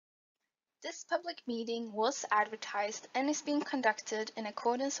This public meeting was advertised and is being conducted in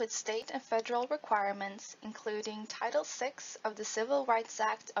accordance with state and federal requirements, including Title VI of the Civil Rights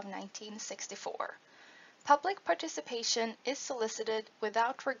Act of 1964. Public participation is solicited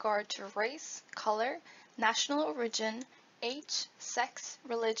without regard to race, color, national origin, age, sex,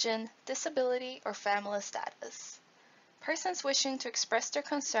 religion, disability, or family status. Persons wishing to express their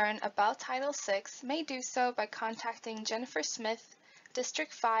concern about Title VI may do so by contacting Jennifer Smith,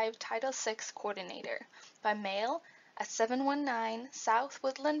 District 5 Title VI Coordinator, by mail at 719 South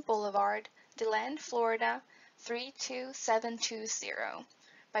Woodland Boulevard, DeLand, Florida 32720,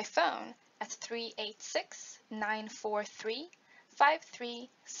 by phone at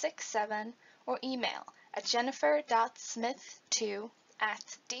 386-943-5367, or email at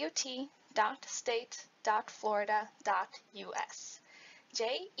jennifer.smith2@dot.state.florida.us.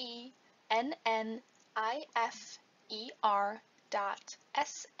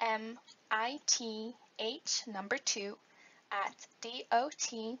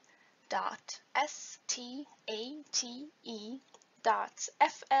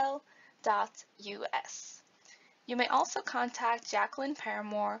 You may also contact Jacqueline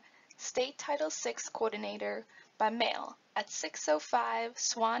Paramore, State Title VI Coordinator, by mail at 605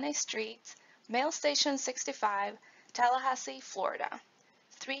 Swanee Street, Mail Station 65, Tallahassee, Florida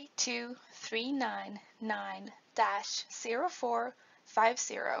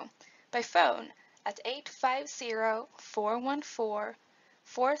 32399-0450, by phone at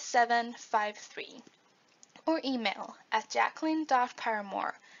 850-414-4753, or email at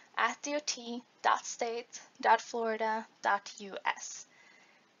jacqueline.paramore@dot.state.florida.us.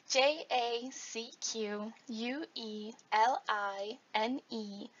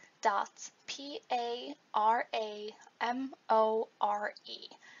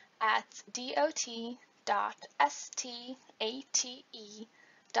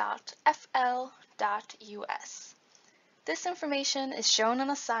 This information is shown on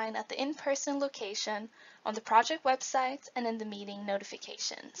a sign at the in-person location, on the project website, and in the meeting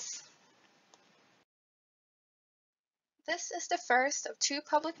notifications. This is the first of two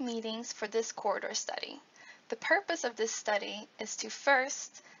public meetings for this corridor study. The purpose of this study is to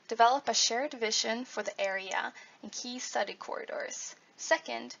first, develop a shared vision for the area and key study corridors.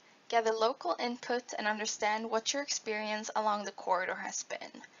 Second, gather local input and understand what your experience along the corridor has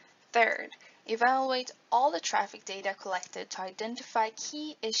been. Third, evaluate all the traffic data collected to identify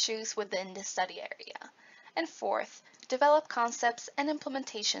key issues within the study area. And fourth, develop concepts and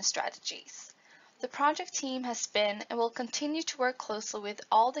implementation strategies. The project team has been and will continue to work closely with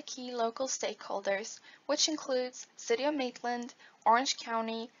all the key local stakeholders, which includes City of Maitland, Orange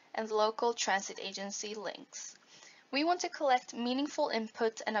County, and the local transit agency LINX. We want to collect meaningful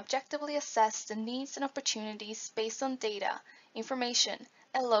input and objectively assess the needs and opportunities based on data, information,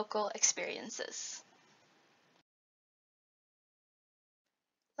 and local experiences.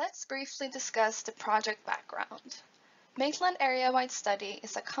 Let's briefly discuss the project background. Maitland Area-Wide Study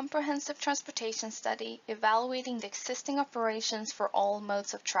is a comprehensive transportation study evaluating the existing operations for all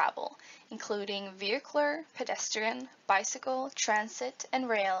modes of travel, including vehicular, pedestrian, bicycle, transit, and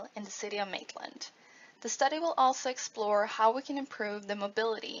rail in the City of Maitland. The study will also explore how we can improve the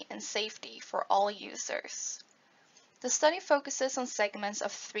mobility and safety for all users. The study focuses on segments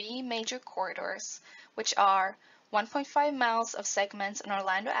of three major corridors, which are 1.5 miles of segments on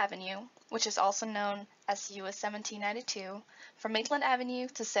Orlando Avenue, which is also known as US 1792, from Maitland Avenue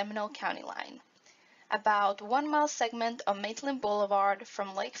to Seminole County Line. About 1 mile segment of Maitland Boulevard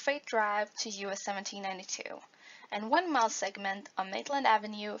from Lake Fayette Drive to US 1792, and 1 mile segment on Maitland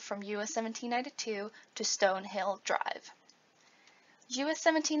Avenue from US 1792 to Stonehill Drive. US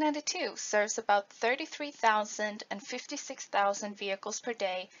 1792 serves about 33,000 and 56,000 vehicles per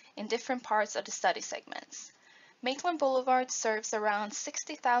day in different parts of the study segments. Maitland Boulevard serves around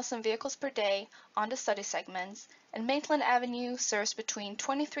 60,000 vehicles per day on the study segments, and Maitland Avenue serves between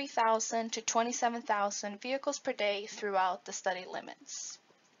 23,000 to 27,000 vehicles per day throughout the study limits.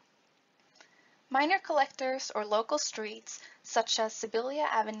 Minor collectors or local streets, such as Sibylla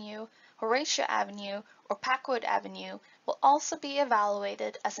Avenue, Horatio Avenue, or Packwood Avenue, will also be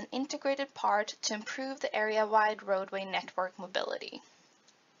evaluated as an integrated part to improve the area-wide roadway network mobility.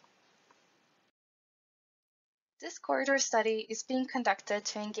 This corridor study is being conducted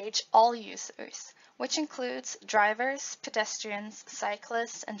to engage all users, which includes drivers, pedestrians,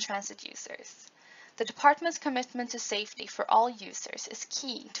 cyclists, and transit users. The department's commitment to safety for all users is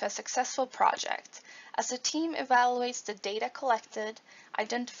key to a successful project, as the team evaluates the data collected,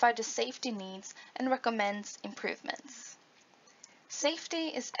 identifies the safety needs, and recommends improvements. Safety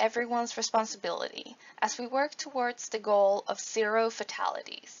is everyone's responsibility as we work towards the goal of zero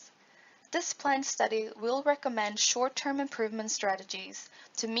fatalities. This planned study will recommend short-term improvement strategies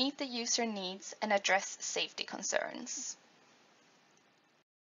to meet the user needs and address safety concerns.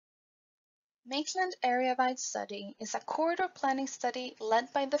 Maitland Area-Wide Study is a corridor planning study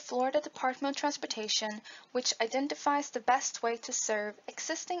led by the Florida Department of Transportation, which identifies the best way to serve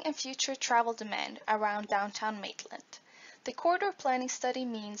existing and future travel demand around downtown Maitland. The corridor planning study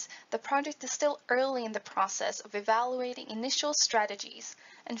means the project is still early in the process of evaluating initial strategies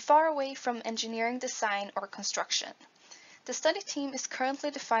and far away from engineering design or construction. The study team is currently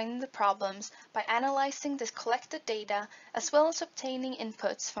defining the problems by analyzing the collected data as well as obtaining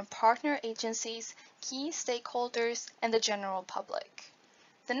inputs from partner agencies, key stakeholders, and the general public.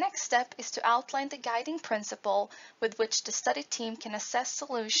 The next step is to outline the guiding principle with which the study team can assess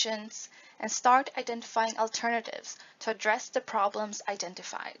solutions and start identifying alternatives to address the problems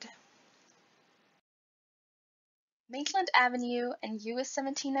identified. Maitland Avenue and US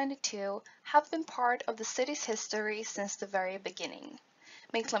 1792 have been part of the city's history since the very beginning.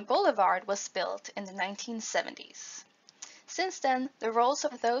 Maitland Boulevard was built in the 1970s. Since then, the roles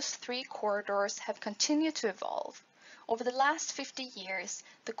of those three corridors have continued to evolve. Over the last 50 years,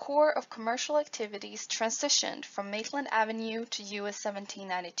 the core of commercial activities transitioned from Maitland Avenue to US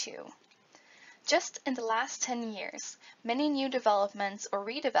 1792. Just in the last 10 years, many new developments or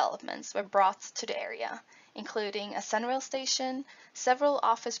redevelopments were brought to the area, including a Sunrail station, several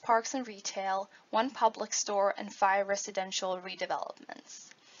office parks and retail, one public store, and 5 residential redevelopments.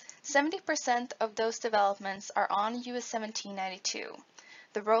 70% of those developments are on US 1792.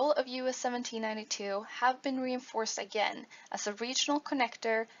 The role of US 1792 have been reinforced again as a regional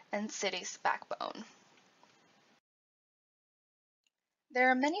connector and city's backbone. There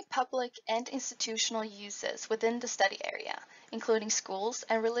are many public and institutional uses within the study area, including schools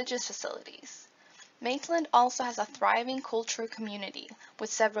and religious facilities. Maitland also has a thriving cultural community with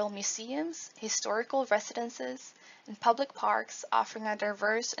several museums, historical residences, and public parks offering a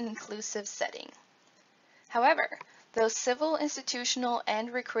diverse and inclusive setting. However, those civil, institutional,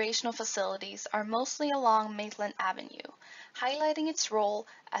 and recreational facilities are mostly along Maitland Avenue, highlighting its role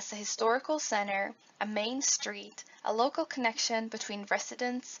as a historical center, a main street, a local connection between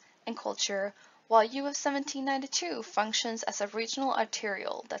residents and culture, while US 1792 functions as a regional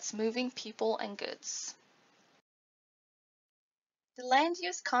arterial that's moving people and goods. The land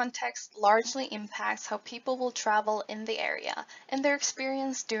use context largely impacts how people will travel in the area and their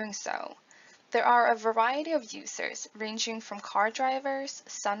experience doing so. There are a variety of users, ranging from car drivers,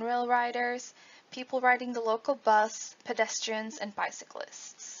 Sunrail riders, people riding the local bus, pedestrians, and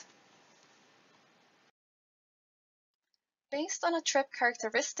bicyclists. Based on a trip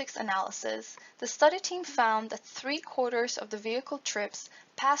characteristics analysis, the study team found that 3/4 of the vehicle trips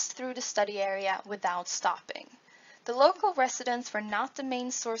passed through the study area without stopping. The local residents were not the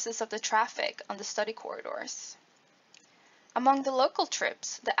main sources of the traffic on the study corridors. Among the local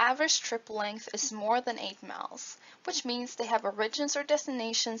trips, the average trip length is more than 8 miles, which means they have origins or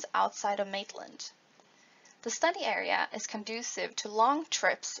destinations outside of Maitland. The study area is conducive to long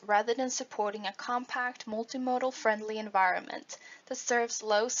trips rather than supporting a compact, multimodal-friendly environment that serves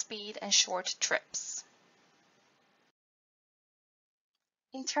low speed and short trips.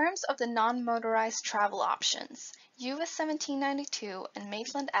 In terms of the non-motorized travel options, US 1792 and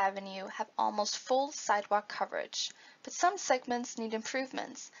Maitland Avenue have almost full sidewalk coverage, but some segments need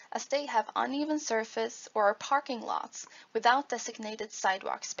improvements as they have uneven surface or are parking lots without designated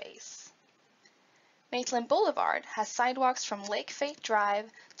sidewalk space. Maitland Boulevard has sidewalks from Lake Fayette Drive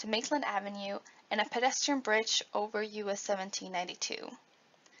to Maitland Avenue and a pedestrian bridge over US 1792.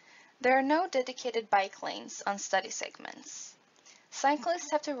 There are no dedicated bike lanes on study segments.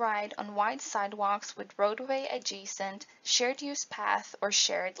 Cyclists have to ride on wide sidewalks with roadway adjacent, shared use path, or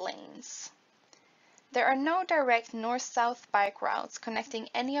shared lanes. There are no direct north-south bike routes connecting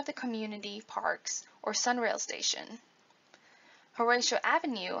any of the community parks or Sunrail station. Horatio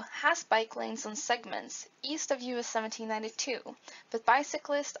Avenue has bike lanes on segments east of US 1792, but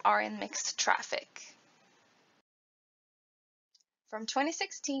bicyclists are in mixed traffic. From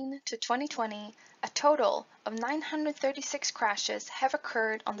 2016 to 2020, a total of 936 crashes have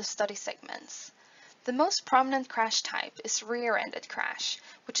occurred on the study segments. The most prominent crash type is rear-ended crash,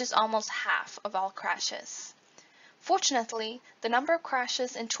 which is almost half of all crashes. Fortunately, the number of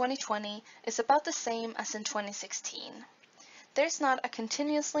crashes in 2020 is about the same as in 2016. There's not a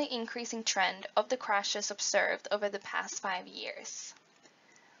continuously increasing trend of the crashes observed over the past 5 years.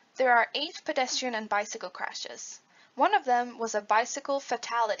 There are 8 pedestrian and bicycle crashes. One of them was a bicycle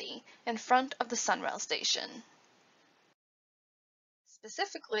fatality in front of the Sunrail station.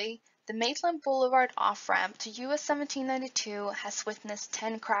 Specifically, The Maitland Boulevard off-ramp to US 1792 has witnessed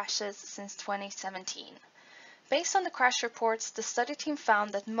 10 crashes since 2017. Based on the crash reports, the study team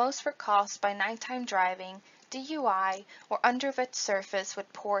found that most were caused by nighttime driving, DUI, or under wet surface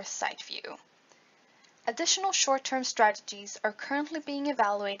with poor sight view. Additional short-term strategies are currently being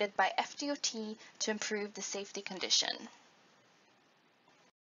evaluated by FDOT to improve the safety condition.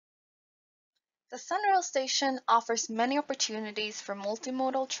 The Sunrail station offers many opportunities for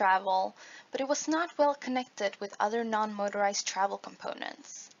multimodal travel, but it was not well connected with other non-motorized travel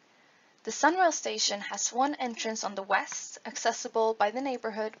components. The Sunrail station has one entrance on the west, accessible by the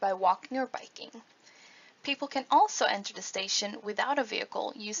neighborhood by walking or biking. People can also enter the station without a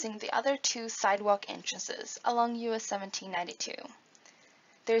vehicle using the other two sidewalk entrances along US 1792.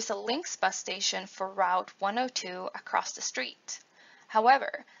 There is a Lynx bus station for Route 102 across the street.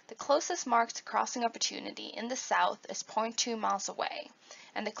 However, the closest marked crossing opportunity in the south is 0.2 miles away,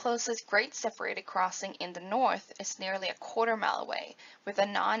 and the closest grade-separated crossing in the north is nearly a quarter-mile away with a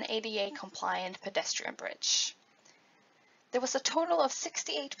non-ADA compliant pedestrian bridge. There was a total of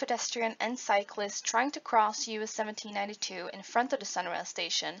 68 pedestrians and cyclists trying to cross US 1792 in front of the Sunrail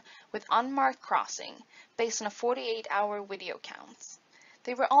station with unmarked crossing, based on a 48-hour video count.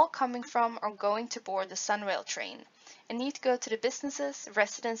 They were all coming from or going to board the Sunrail train and need to go to the businesses,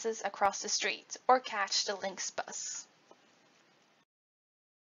 residences across the street or catch the Lynx bus.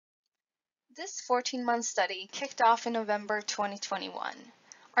 This 14-month study kicked off in November 2021.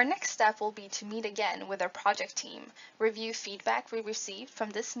 Our next step will be to meet again with our project team, review feedback we received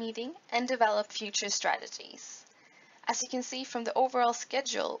from this meeting, and develop future strategies. As you can see from the overall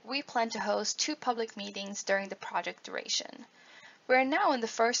schedule, we plan to host 2 public meetings during the project duration. We are now in the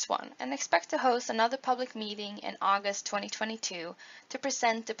first one and expect to host another public meeting in August 2022 to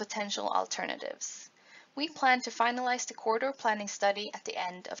present the potential alternatives. We plan to finalize the corridor planning study at the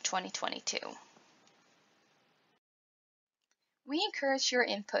end of 2022. We encourage your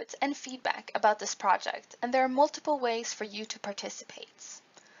input and feedback about this project, and there are multiple ways for you to participate.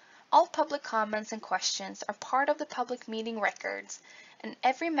 All public comments and questions are part of the public meeting records, and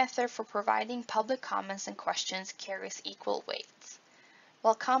every method for providing public comments and questions carries equal weight.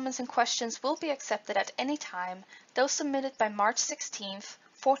 While comments and questions will be accepted at any time, those submitted by March 16th,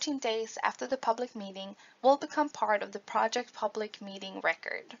 14 days after the public meeting, will become part of the project public meeting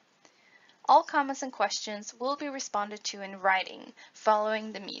record. All comments and questions will be responded to in writing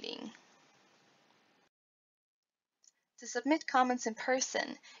following the meeting. To submit comments in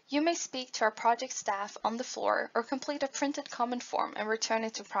person, you may speak to our project staff on the floor or complete a printed comment form and return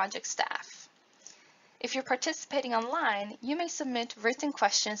it to project staff. If you're participating online, you may submit written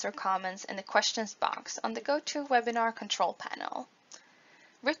questions or comments in the questions box on the GoToWebinar control panel.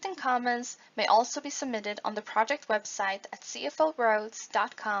 Written comments may also be submitted on the project website at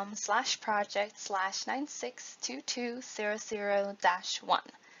cflroads.com/project/962200-1,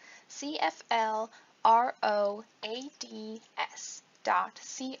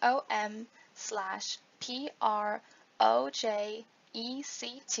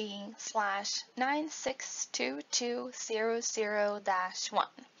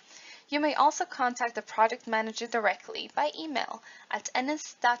 You may also contact the project manager directly by email at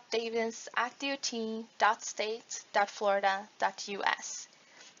ennis.davidson@dot.state.florida.us,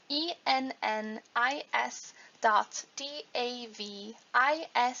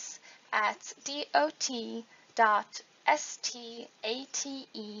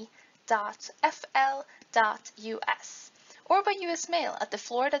 or by U.S. mail at the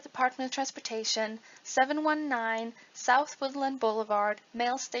Florida Department of Transportation, 719 South Woodland Boulevard,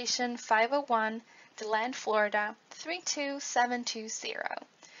 Mail Station 501, DeLand, Florida 32720.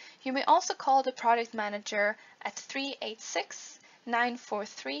 You may also call the project manager at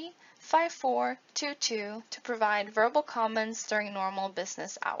 386-943-5422 to provide verbal comments during normal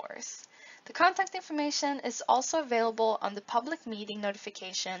business hours. The contact information is also available on the public meeting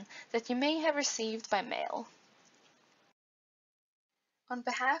notification that you may have received by mail. On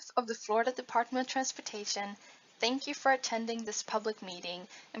behalf of the Florida Department of Transportation, thank you for attending this public meeting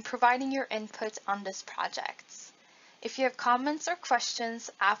and providing your input on this project. If you have comments or questions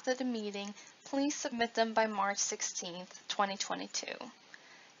after the meeting, please submit them by March 16th, 2022.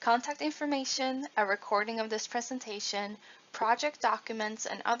 Contact information, a recording of this presentation, project documents,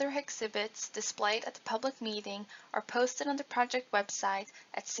 and other exhibits displayed at the public meeting are posted on the project website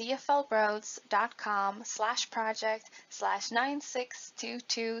at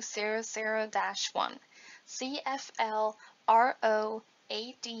cflroads.com/project/962200-1,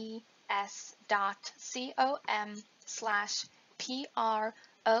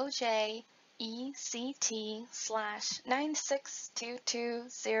 cflroads.com/project/962200-1.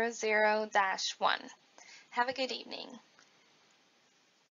 ECT/962200-1. Have a good evening.